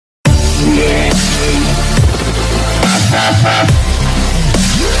A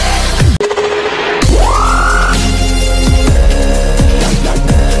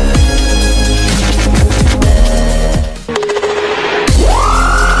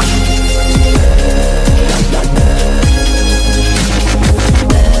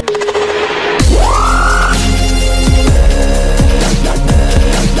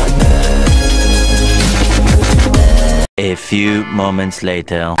few moments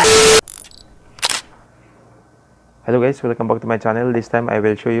later. Hello guys, welcome back to my channel. This time I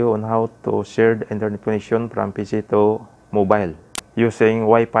will show you on how to share the internet connection from PC to mobile using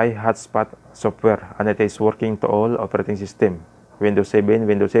Wi-Fi Hotspot software, and it is working to all operating system, Windows 7,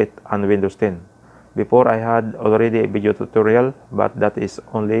 Windows 8, and Windows 10. Before I had already a video tutorial, but that is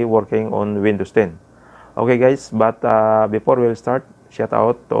only working on Windows 10. Okay guys, but before we will start, shout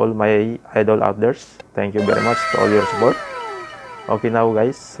out to all my idol out there. Thank you very much to all your support. Okay, now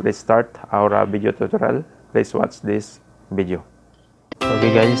guys, let's start our video tutorial. Please watch this video.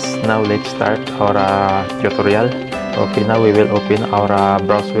 Okay guys, now let's start our tutorial. Okay, now we will open our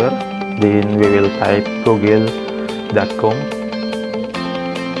browser. Then we will type google.com.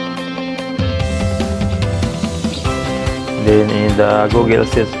 Then in the Google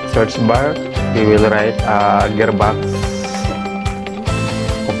search bar, we will write Gearbox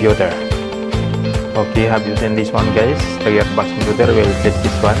computer. Okay, have you seen this one guys? The Gearbox computer, will click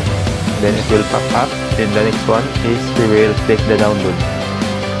this one, then it will pop up. Then the next one is we will click the download.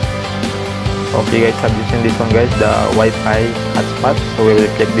 Okay guys, have you seen this one guys? The Wi-Fi hotspot, so we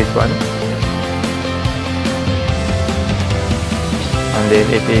will click this one, and then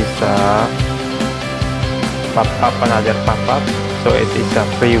it is pop up, another pop up, so it is a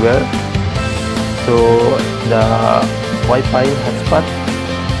freeware. So the Wi-Fi hotspot,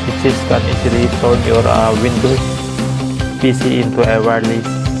 it says can easily turn your Windows PC into a wireless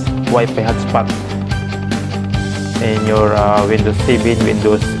Wi-Fi hotspot in your Windows 7,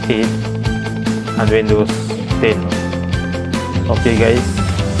 Windows 8, and Windows 10. Okay guys,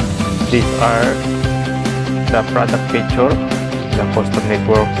 these are the product feature. The custom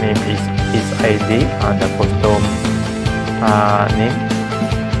network name is ID, and the custom name.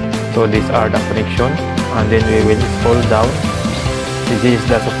 So these are the connection, and then we will scroll down. This is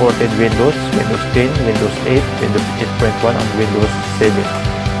the supported Windows, Windows 10, Windows 8, Windows 8.1, and Windows 7.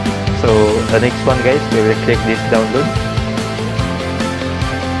 So the next one guys, we will click this download.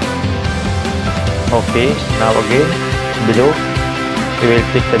 Okay, now again, below, we will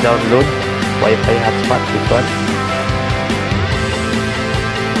click the download, Wi-Fi hotspot, this one.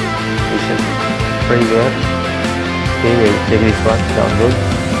 This is freeware. Okay, we will click this one, download.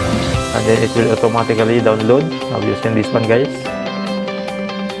 And then it will automatically download. Now you seen this one guys.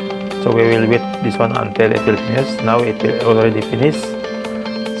 So we will wait this one until it will finish. Now it will already finish.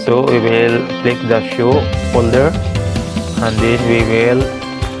 So we will click the show folder, and then we will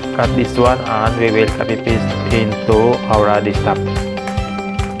cut this one and we will copy paste into our desktop.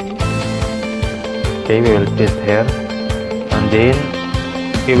 Okay, we will paste here, and then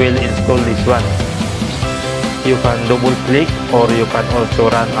we will install this one. You can double click, or you can also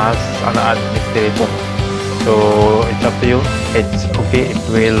run as an administrator. So it's up to you. It's okay if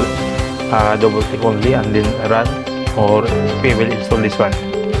we will double click only and then run, or we will install this one.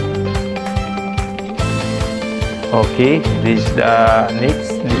 Okay, this is the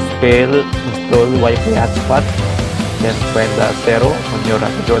next. This will install Wi-Fi hotspot, then find the 0 on your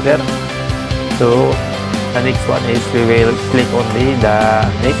computer. So the next one is we will click only the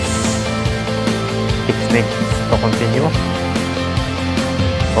next to continue.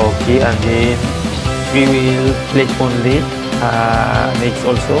 Okay, and then we will click only next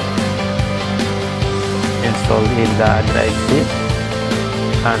also. Install in the drive C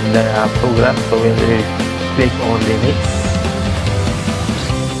and the program, so we will click only next,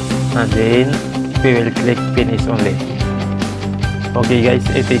 and then we will click finish only. Okay guys,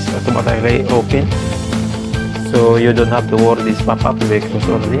 it is automatically open, so you don't have to worry this pop-up, will close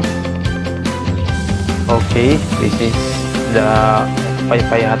only. Okay, this is the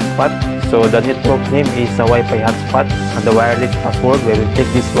Wi-Fi hotspot. So the network name is the Wi-Fi hotspot, and the wireless password, we will click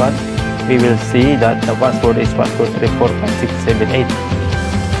this one. We will see that the password is 123456778.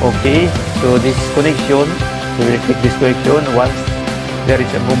 Okay, so this connection, we will click this connection. Once there is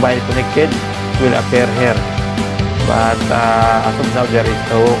a mobile connected, it will appear here, but as of now there is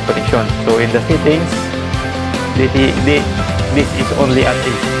no connection. So in the settings, this is only at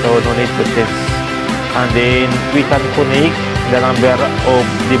it, so no need to change. And then we can connect. The number of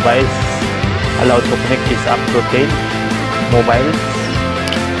device allowed to connect is up to 10 mobiles.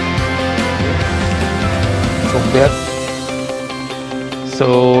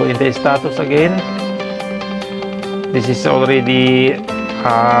 So in the status again, This is already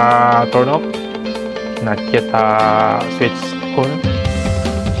turned off, not yet switched on.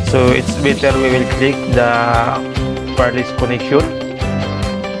 So it's better we will click the wireless connection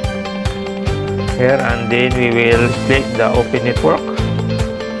here, and then we will click the open network,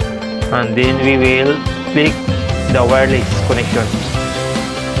 and then we will click the wireless connection.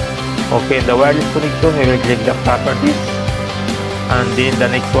 Okay, the wireless connection, we will click the properties, and then the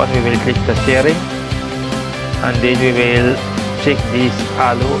next one we will click the sharing, and then we will check this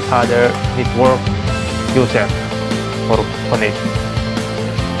allow other network user or connect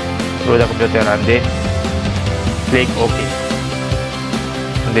through the computer, and then click OK,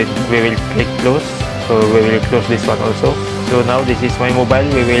 and then we will click close. So we will close this one also. So now this is my mobile.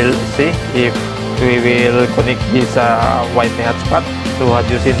 We will see if we will connect this Wi-Fi hotspot. So have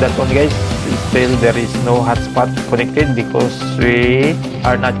you seen that one, guys? Still there is no hotspot connected because we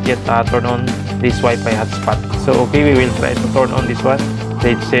are not yet turn on this Wi-Fi hotspot. So okay, we will try to turn on this one.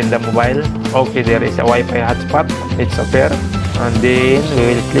 Let's send the mobile. Okay, there is a Wi-Fi hotspot. It's appear, and then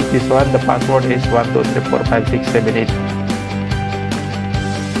we will click this one. The password is 12345678.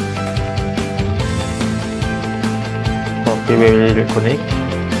 Okay, we will connect.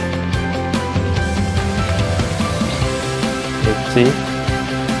 Let's see.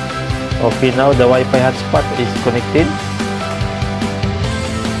 Okay, now the Wi-Fi hotspot is connected.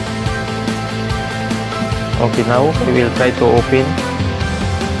 Okay, now we will try to open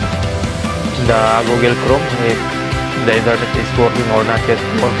the Google Chrome if the internet is working or not yet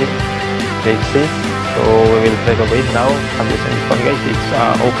working. Let's see. So we will try to open now. Have you seen this one, guys? It's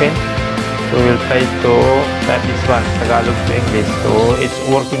open. So we will try to type this one, Tagalog to English. So it's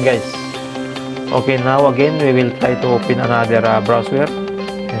working, guys. Okay, now again we will try to open another browser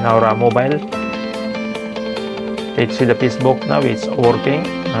in our mobile. Let's see the Facebook now, it's working,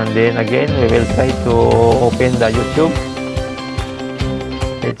 and then again we will try to open the YouTube.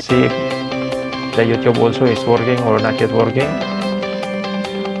 Let's see if the YouTube also is working or not yet working.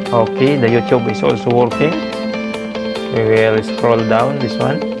 Okay, the YouTube is also working. We will scroll down this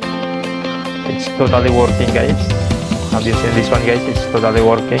one. It's totally working, guys. Have you seen this one, guys? It's totally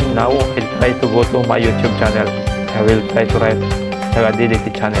working. Now I'll try to go to my YouTube channel. I will try to write delete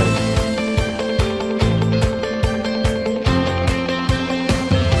the channel.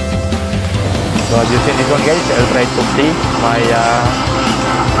 So as you see this one, guys, I'll try to play my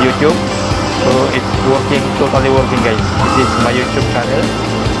YouTube. So it's working, totally working, guys. This is my YouTube channel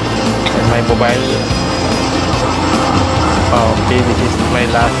and my mobile. Okay, this is my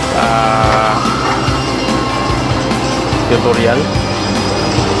last tutorial.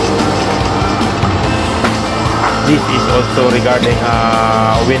 This is also regarding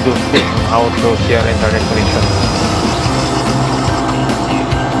Windows 10, how to share internet connection.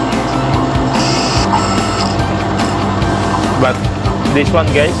 But this one,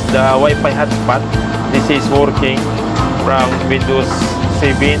 guys, the Wi-Fi hotspot, this is working from Windows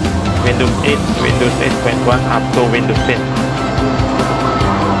 7, Windows 8, Windows 8.1 up to Windows 10.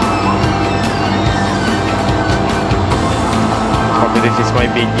 Okay, this is my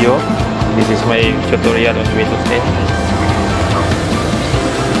video. This is my tutorial on Windows 10.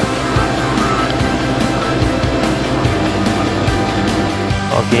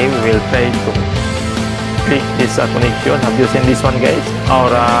 Okay, we will try to click this connection. Have you seen this one, guys?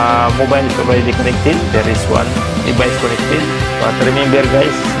 Our mobile is already connected. There is one device connected. But remember,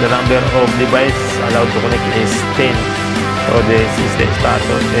 guys, the number of device allowed to connect is 10. So this is the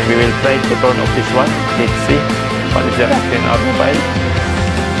status. And we will try to turn off this one. Let's see what is the reaction in our mobile.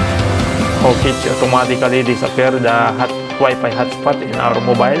 Okay, so automatically disappear the Wi-Fi hotspot in our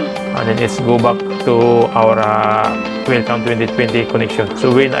mobile, and then let's go back to our Welcome 2020 connection. So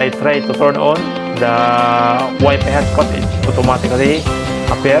when I try to turn on the Wi-Fi hotspot, it automatically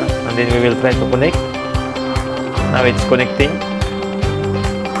appear, and then we will try to connect. Now it's connecting.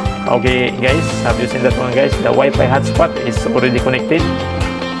 Okay, guys, have you seen that one, guys? The Wi-Fi hotspot is already connected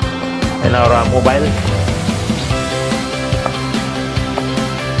in our mobile.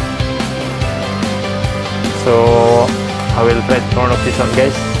 So I will try to turn off this one,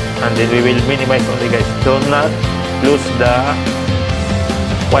 guys, and then we will minimize only, guys. Do not lose the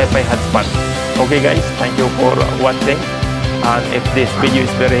Wi-Fi hotspot. Okay, guys, thank you for watching, and if this video is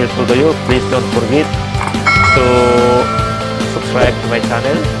very helpful to you, please don't forget to subscribe to my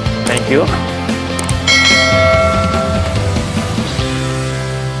channel. Thank you.